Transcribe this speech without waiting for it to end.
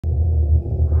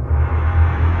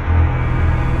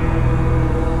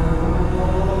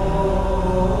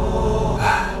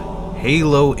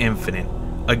Halo Infinite,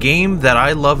 a game that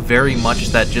I love very much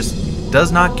that just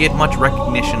does not get much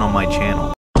recognition on my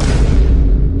channel.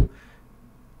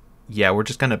 Yeah, we're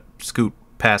just gonna scoot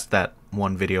past that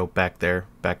one video back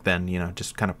then, you know,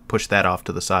 just kind of push that off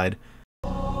to the side.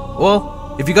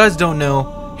 Well, if you guys don't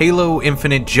know, Halo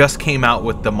Infinite just came out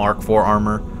with the Mark IV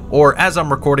armor, or as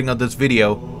I'm recording of this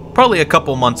video, probably a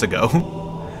couple months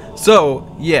ago.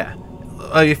 So, yeah,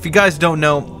 if you guys don't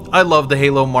know, I love the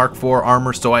Halo Mark IV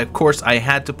armor, so of course I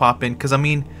had to pop in, because I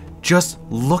mean, just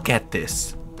look at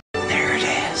this. There it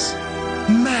is.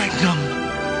 Magnum.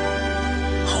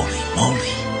 Holy moly.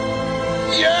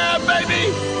 Yeah,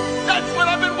 baby! That's what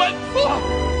I've been waiting for!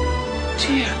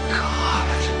 Dear God.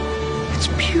 It's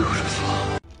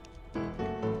beautiful.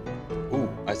 Ooh,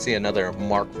 I see another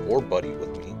Mark IV buddy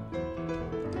with me.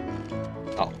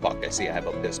 Oh, fuck, I see I have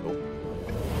a pistol.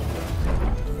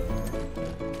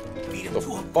 Beat him The to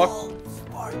a fuck? ball,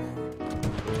 Spartan.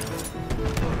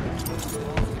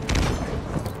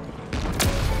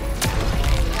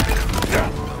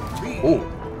 Ooh.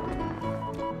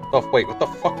 Oh, wait, what the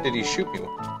fuck did he shoot me with?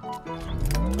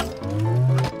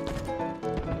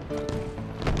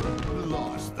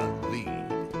 Lost the lead.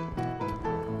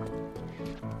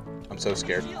 I'm so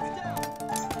scared.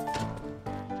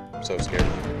 I'm so scared.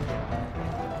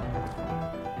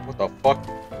 What the fuck?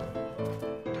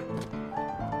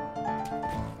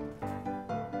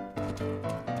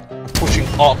 I'm pushing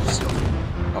ups.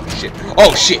 Oh shit.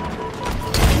 Oh shit!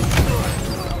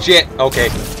 Shit, okay.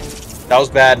 That was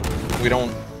bad. We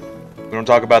don't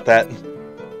talk about that.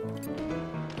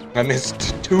 I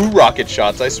missed 2 rocket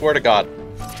shots, I swear to God.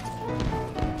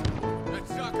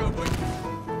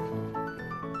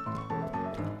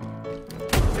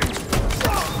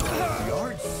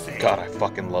 God, I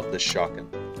fucking love this shotgun.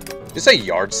 Did you say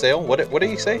yard sale? What did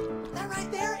he say? That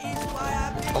right there is why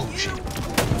I Oh shit.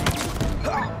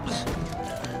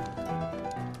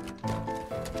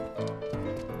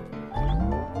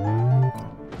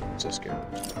 I'm so scared.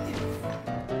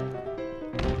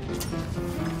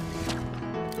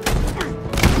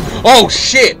 Oh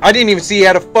shit! I didn't even see he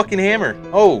had a fucking hammer.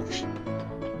 Oh,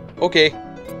 okay.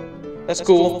 That's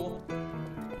cool.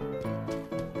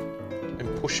 I'm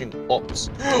pushing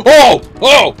ups. Oh!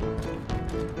 Oh!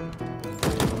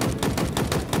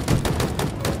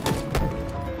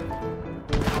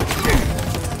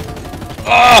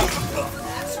 Ah!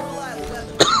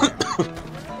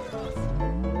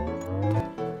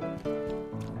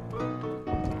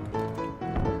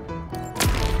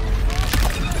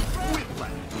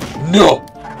 No!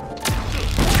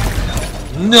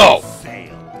 No!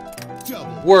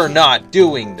 We're not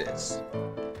doing this.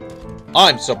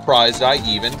 I'm surprised I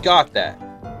even got that.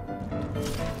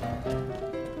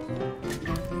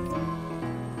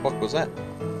 What was that?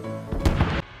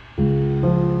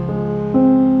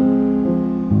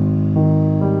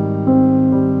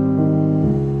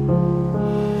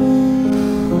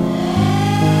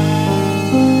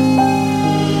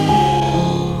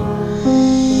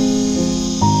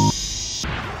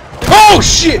 Oh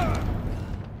shit!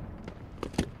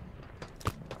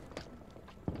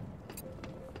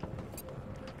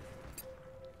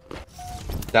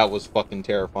 That was fucking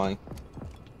terrifying.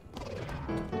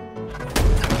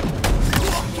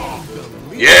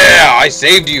 Yeah, I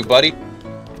saved you, buddy.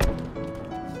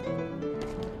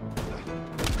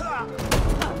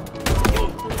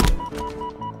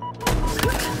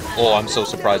 Oh, I'm so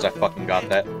surprised I fucking got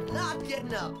that.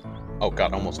 Oh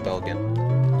god, I almost fell again.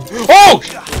 Oh!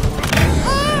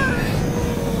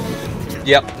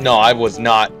 Yep, no, I was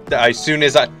not. As soon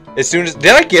as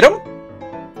did I get him?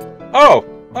 Oh,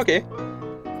 okay.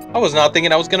 I was not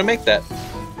thinking I was gonna make that.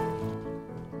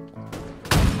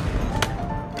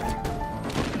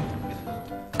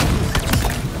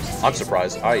 I'm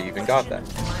surprised I even got that.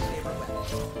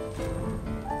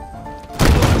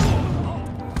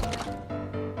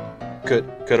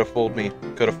 Could have fooled me.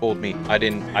 Could have fooled me. I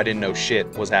didn't know shit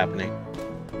was happening.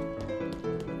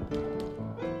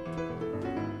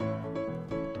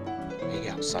 Hey,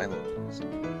 how silent it is.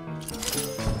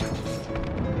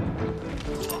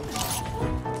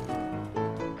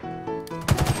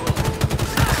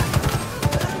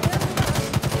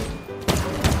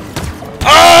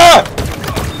 Ah!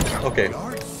 Okay.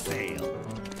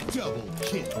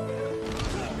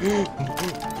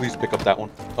 Please pick up that one.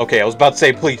 Okay, I was about to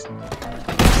say, please.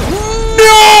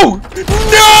 No!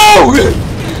 No!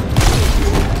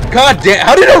 God damn!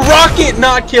 How did a rocket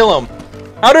not kill him?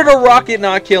 How did a rocket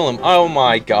not kill him? Oh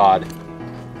my god.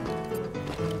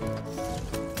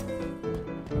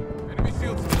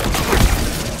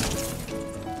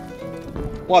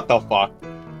 What the fuck?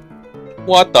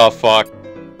 What the fuck?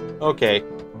 Okay.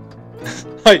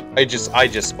 I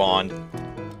just spawned.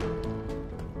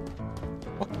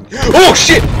 Oh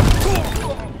shit!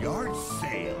 Yard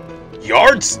sale.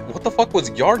 Yards? What the fuck was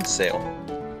yard sale?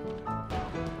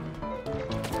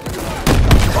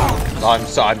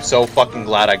 I'm so fucking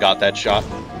glad I got that shot.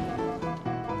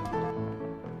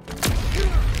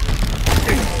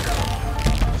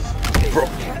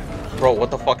 Bro, what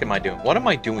the fuck am I doing? What am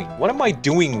I doing? What am I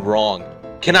doing wrong?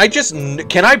 Can I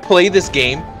play this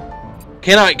game?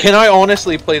 Can I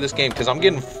honestly play this game? Because I'm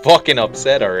getting fucking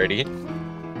upset already.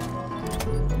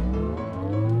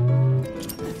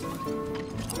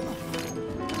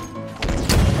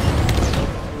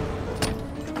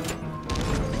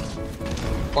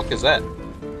 Fuck is that?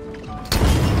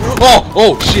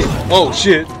 Oh shit! Oh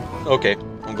shit! Okay,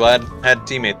 I'm glad I had a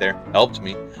teammate there. Helped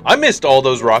me. I missed all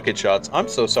those rocket shots. I'm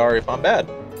so sorry if I'm bad.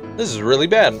 This is really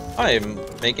bad. I am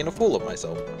making a fool of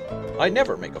myself. I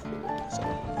never make a fool of myself.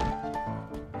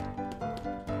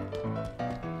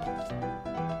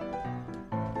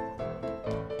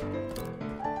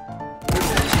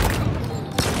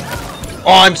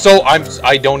 Oh,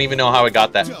 I don't even know how I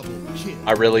got that.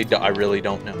 I really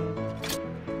don't know.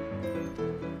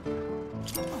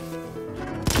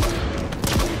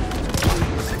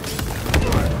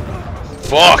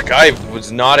 Fuck, I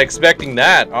was not expecting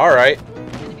that. Alright.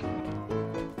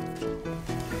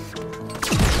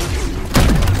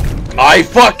 I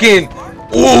fucking...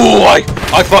 Ooh, I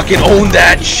fucking own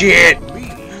that shit!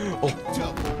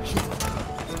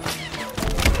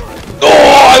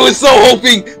 Oh, I was so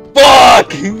hoping!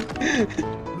 Fuck!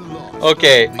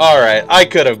 Okay, alright. I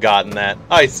could have gotten that.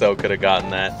 I so could have gotten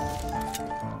that.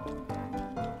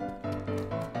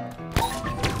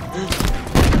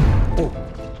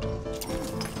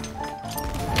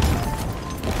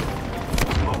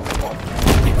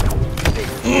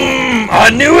 I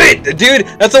knew it! Dude,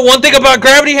 that's the one thing about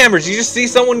gravity hammers. You just see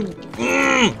someone...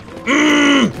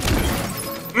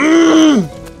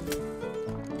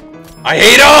 I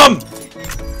hate them!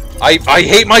 I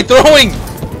hate my throwing!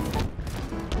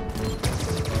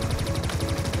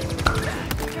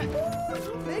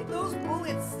 Make those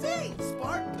bullets sting,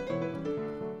 Spartan!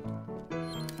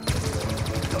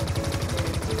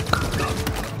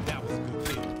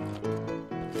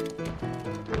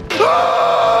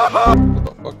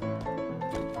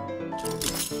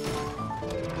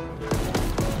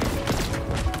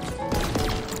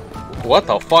 What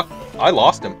the fuck? I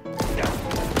lost him.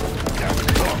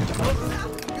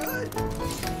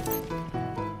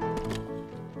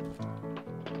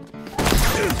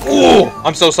 Ooh!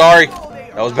 I'm so sorry.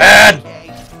 That was bad.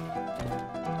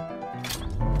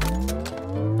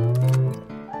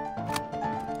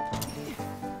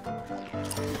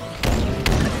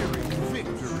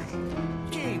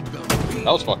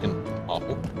 That was fucking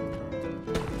awful.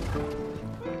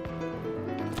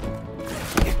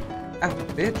 Ow,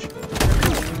 bitch.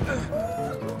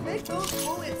 Make those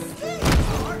bullets sting,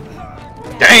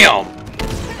 Damn!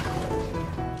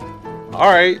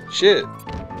 Alright, shit.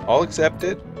 I'll accept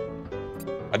it.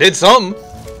 I did something.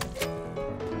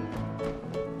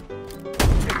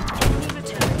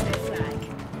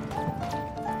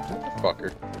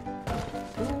 Fucker.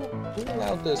 Who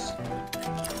allowed this?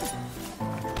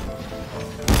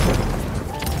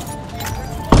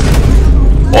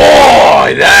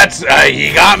 Oh, that's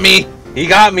he got me. He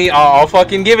got me. I'll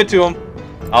fucking give it to him.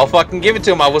 I'll fucking give it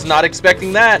to him. I was not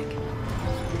expecting that.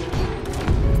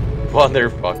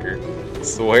 Motherfucker.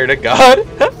 Swear to God.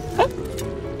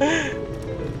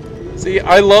 See,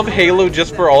 I love Halo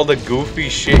just for all the goofy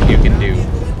shit you can do.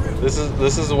 This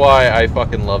is why I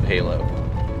fucking love Halo.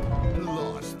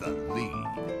 Lost the lead.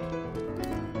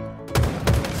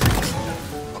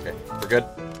 Okay, we're good.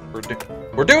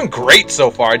 We're doing great so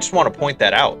far. I just want to point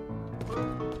that out.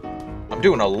 I'm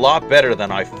doing a lot better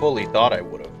than I fully thought I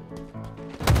would have.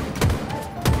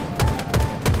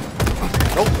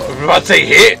 Nope, I was about to say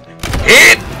hit!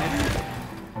 Hit!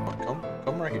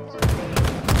 Come right here.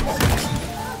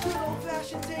 Good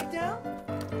old-fashioned takedown.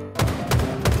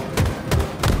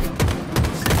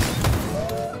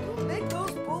 Make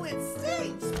those bullets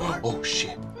sting, Spartan. Oh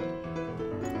shit.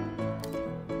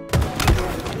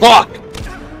 Fuck!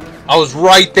 I was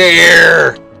right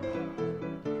there!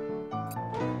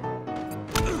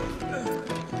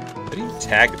 How do you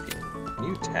tag people? Can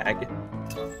you tag it?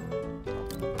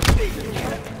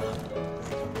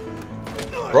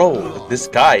 Bro, this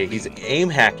guy, he's aim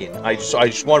hacking. I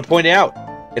just want to point it out.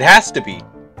 It has to be.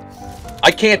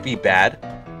 I can't be bad.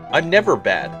 I'm never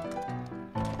bad.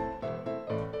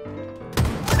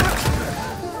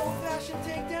 Good old-fashioned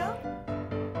takedown.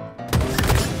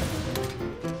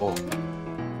 Oh.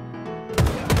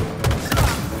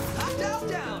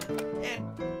 Down. And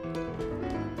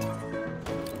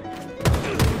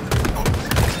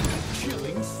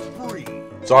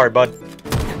Sorry, bud.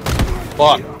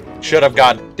 Fuck. Should have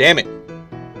gotten. Damn it.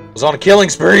 I was on a killing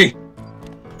spree.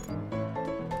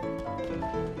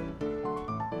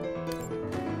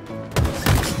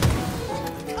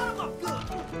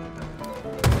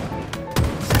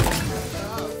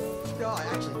 No, I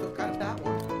actually feel kind of that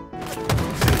one.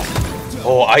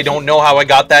 Oh, I don't know how I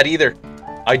got that either.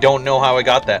 I don't know how I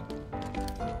got that.